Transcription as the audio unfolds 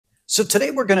So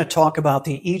today we're going to talk about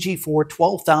the EG4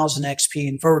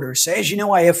 12000XP inverters. So as you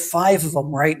know, I have 5 of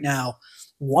them right now.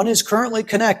 One is currently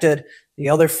connected. The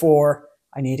other 4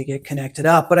 I need to get connected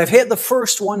up. But I've had the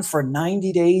first one for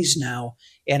 90 days now,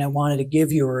 and I wanted to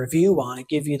give you a review on it,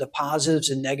 give you the positives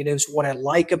and negatives, what I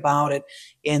like about it,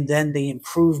 and then the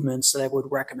improvements that I would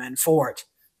recommend for it.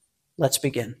 Let's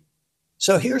begin.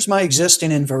 So here's my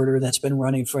existing inverter that's been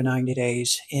running for 90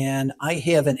 days, and I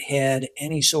haven't had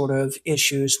any sort of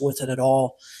issues with it at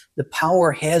all. The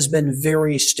power has been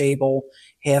very stable,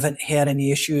 haven't had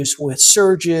any issues with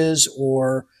surges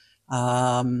or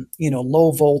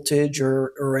low voltage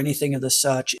or anything of the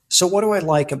such. So what do I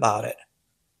like about it?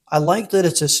 I like that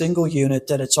it's a single unit,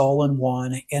 that it's all in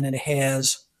one, and it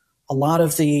has a lot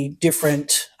of the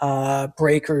different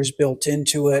breakers built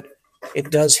into it. It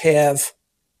does have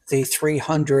the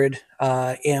 300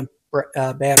 amp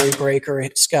battery breaker.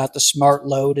 It's got the smart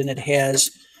load, and it has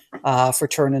for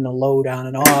turning the load on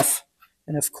and off,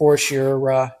 and of course your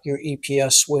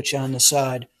EPS switch on the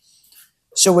side.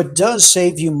 So it does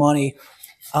save you money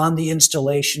on the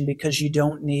installation because you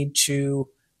don't need to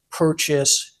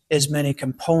purchase as many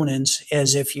components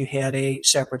as if you had a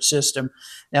separate system.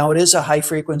 Now, it is a high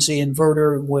frequency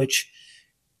inverter, which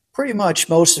pretty much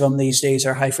most of them these days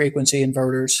are high frequency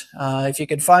inverters. If you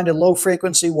can find a low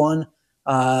frequency one,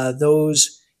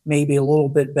 those may be a little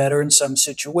bit better in some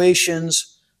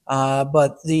situations,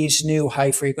 but these new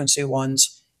high frequency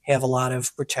ones have a lot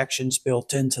of protections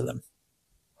built into them.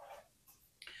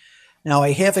 Now,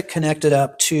 I have it connected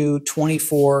up to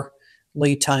 24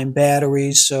 lead time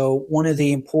batteries. So one of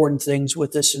the important things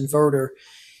with this inverter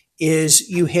is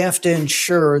you have to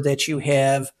ensure that you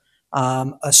have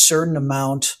a certain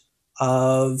amount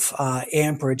of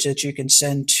amperage that you can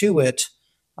send to it,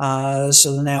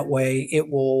 so then that way it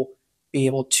will be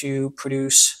able to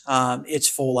produce its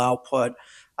full output.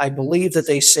 I believe that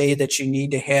they say that you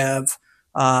need to have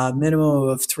a minimum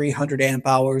of 300 amp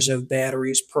hours of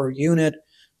batteries per unit,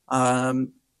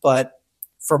 but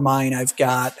for mine I've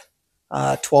got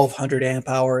 1200 amp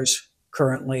hours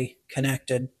currently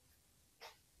connected.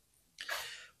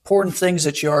 Important things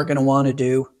that you are going to want to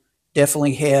do: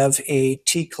 definitely have a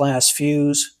T-class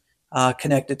fuse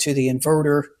connected to the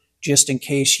inverter, just in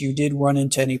case you did run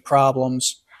into any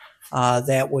problems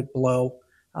that would blow.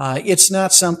 It's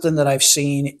not something that I've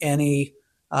seen any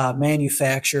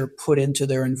manufacturer put into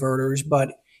their inverters,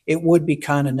 but it would be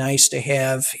kind of nice to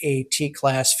have a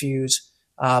T-class fuse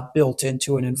built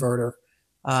into an inverter.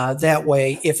 That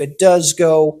way, if it does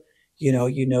go, you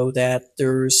know that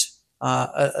there's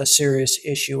a serious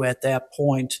issue at that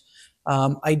point.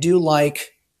 I do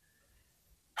like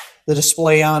the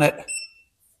display on it.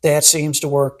 That seems to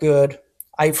work good.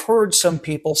 I've heard some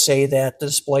people say that the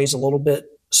display is a little bit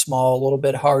small, a little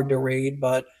bit hard to read,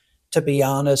 but to be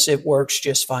honest, it works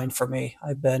just fine for me.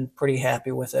 I've been pretty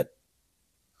happy with it.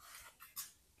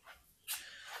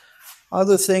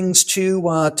 Other things to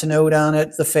note on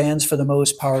it: the fans for the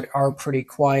most part are pretty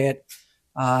quiet.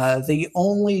 The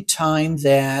only time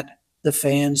that the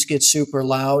fans get super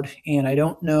loud, and I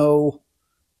don't know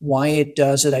why it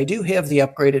does it. I do have the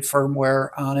upgraded firmware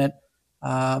on it,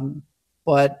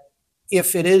 but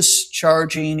if it is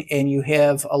charging and you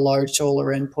have a large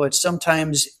solar input,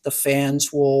 sometimes the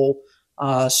fans will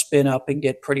spin up and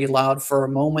get pretty loud for a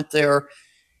moment there,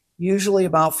 usually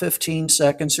about 15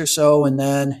 seconds or so, and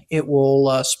then it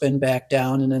will spin back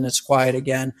down, and then it's quiet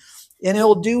again. And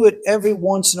it'll do it every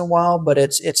once in a while, but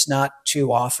it's not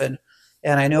too often.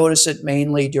 And I notice it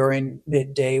mainly during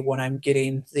midday when I'm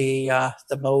getting the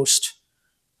most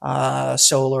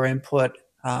solar input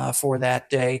for that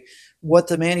day. What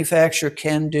the manufacturer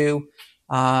can do,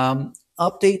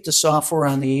 update the software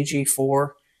on the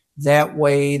EG4. That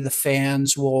way the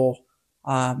fans will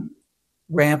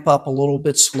ramp up a little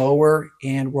bit slower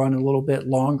and run a little bit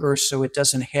longer, so it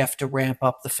doesn't have to ramp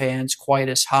up the fans quite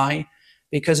as high,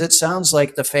 because it sounds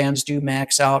like the fans do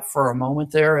max out for a moment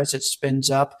there as it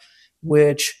spins up,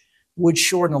 which would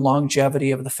shorten the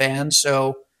longevity of the fan.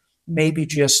 So maybe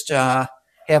just have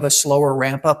a slower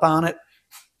ramp up on it,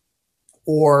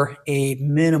 or a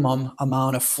minimum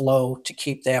amount of flow to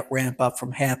keep that ramp up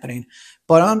from happening.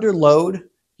 But under load,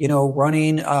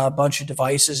 running a bunch of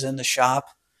devices in the shop,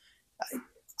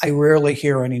 I rarely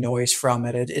hear any noise from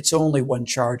it. It's only when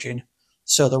charging.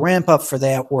 So the ramp up for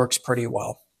that works pretty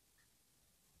well.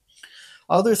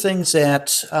 Other things that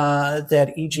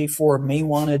EG4 may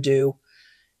want to do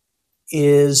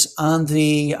is on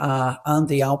the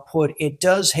output. It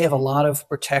does have a lot of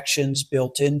protections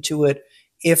built into it.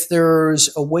 If there's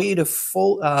a way to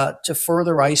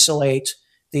further isolate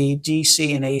the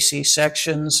DC and AC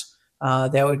sections,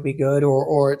 that would be good,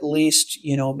 or at least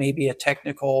maybe a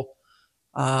technical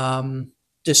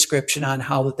description on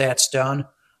how that's done.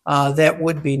 That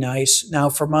would be nice. Now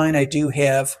for mine, I do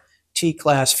have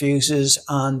T-class fuses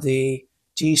on the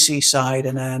DC side,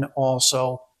 and then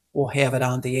also we'll have it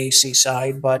on the AC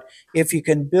side. But if you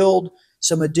can build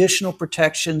some additional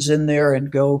protections in there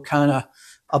and go kind of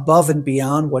above and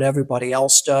beyond what everybody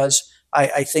else does,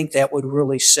 I think that would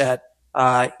really set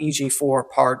EG4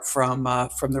 apart from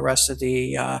the rest of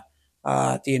the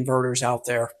inverters out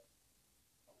there.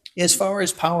 As far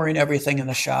as powering everything in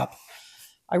the shop,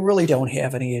 I really don't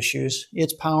have any issues.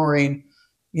 It's powering,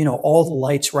 all the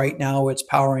lights right now. It's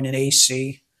powering an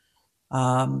AC.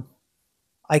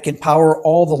 I can power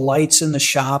all the lights in the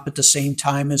shop at the same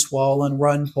time as well and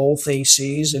run both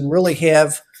ACs and really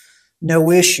have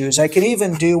no issues. I can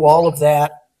even do all of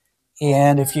that.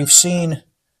 And if you've seen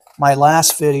my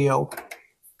last video,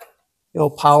 it'll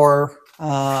power,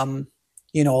 a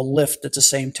lift at the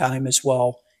same time as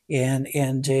well, and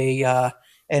an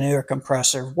air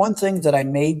compressor. One thing that I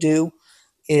may do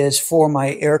is for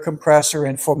my air compressor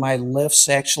and for my lifts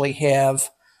actually have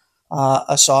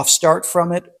a soft start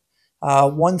from it.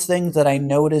 One thing that I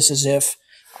notice is if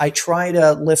I try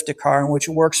to lift a car, which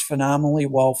works phenomenally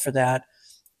well for that,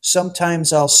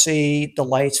 sometimes I'll see the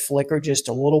lights flicker just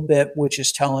a little bit, which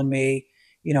is telling me,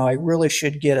 I really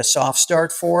should get a soft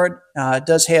start for it. It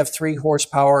does have 3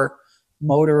 horsepower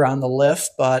motor on the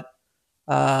lift, but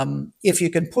if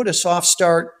you can put a soft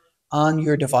start on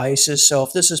your devices, so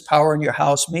if this is powering your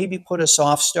house, maybe put a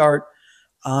soft start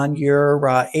on your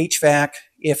HVAC.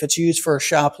 If it's used for a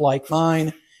shop like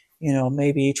mine,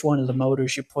 maybe each one of the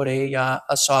motors you put a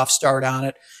soft start on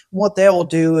it. What that will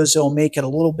do is it'll make it a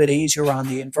little bit easier on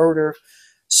the inverter,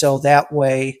 so that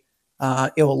way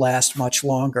it will last much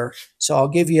longer. So I'll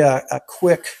give you a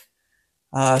quick,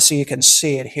 so you can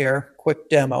see it here, quick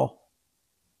demo.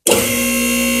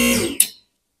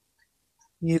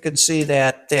 You can see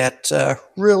that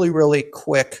really, really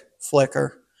quick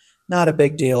flicker. Not a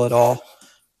big deal at all,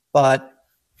 but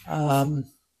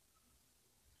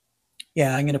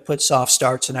yeah, I'm going to put soft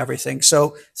starts and everything.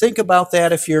 So think about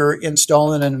that if you're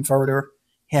installing an inverter,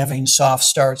 having soft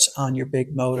starts on your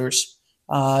big motors.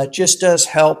 It just does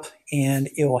help, and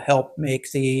it will help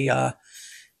make the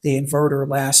inverter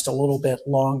last a little bit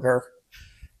longer.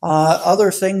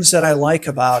 Other things that I like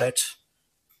about it,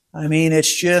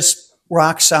 it's just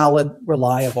rock solid,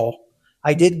 reliable.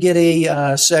 I did get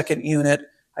a second unit.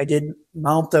 I did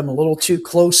mount them a little too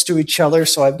close to each other,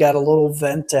 so I've got a little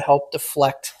vent to help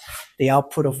deflect the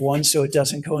output of one so it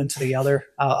doesn't go into the other.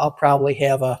 I'll probably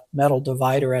have a metal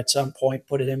divider at some point,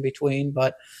 put it in between,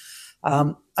 but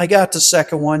I got the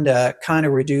second one to kind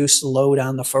of reduce the load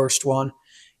on the first one,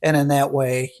 and in that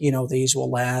way, these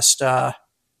will last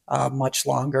much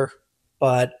longer,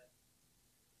 but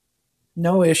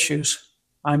no issues.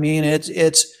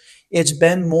 It's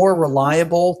been more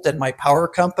reliable than my power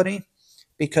company,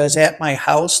 because at my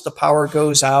house, the power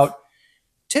goes out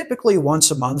typically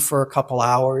once a month for a couple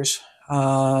hours.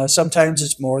 Sometimes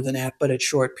it's more than that, but it's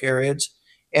short periods.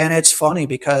 And it's funny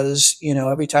because,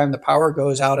 every time the power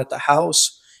goes out at the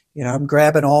house, I'm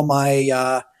grabbing all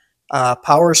my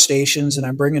power stations and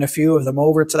I'm bringing a few of them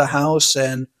over to the house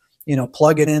and,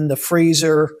 plugging in the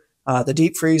freezer, the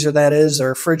deep freezer that is, the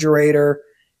refrigerator,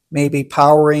 maybe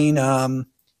powering, a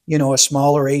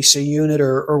smaller AC unit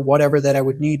or whatever that I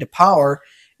would need to power.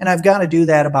 And I've got to do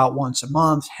that about once a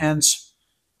month, hence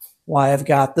why I've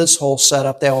got this whole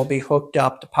setup that will be hooked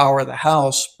up to power the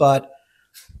house. But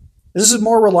this is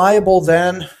more reliable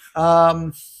than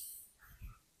my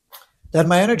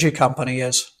energy company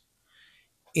is.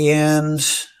 And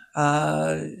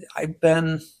I've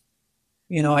been,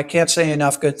 I can't say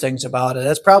enough good things about it.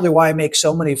 That's probably why I make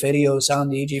so many videos on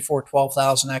the EG4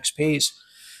 12000XPs.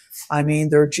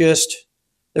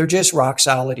 They're just rock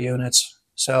solid units.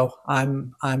 So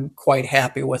I'm quite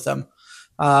happy with them.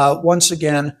 Once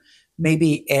again,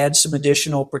 maybe add some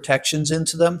additional protections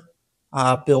into them,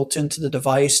 built into the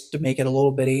device to make it a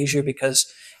little bit easier,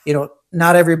 because,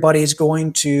 not everybody's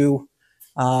going to,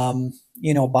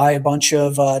 buy a bunch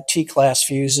of T-class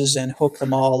fuses and hook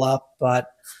them all up, but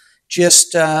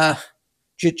just a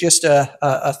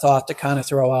thought to kind of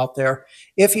throw out there.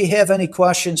 If you have any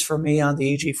questions for me on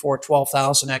the EG4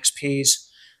 12000XPs,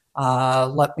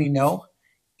 let me know.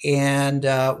 And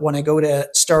when I go to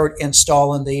start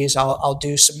installing these, I'll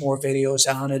do some more videos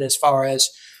on it as far as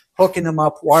hooking them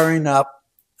up, wiring up,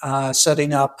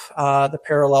 setting up the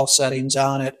parallel settings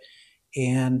on it,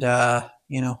 and,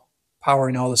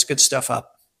 powering all this good stuff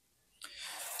up.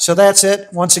 So that's it.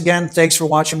 Once again, thanks for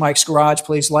watching Mike's Garage.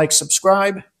 Please like,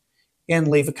 subscribe, and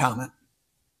leave a comment.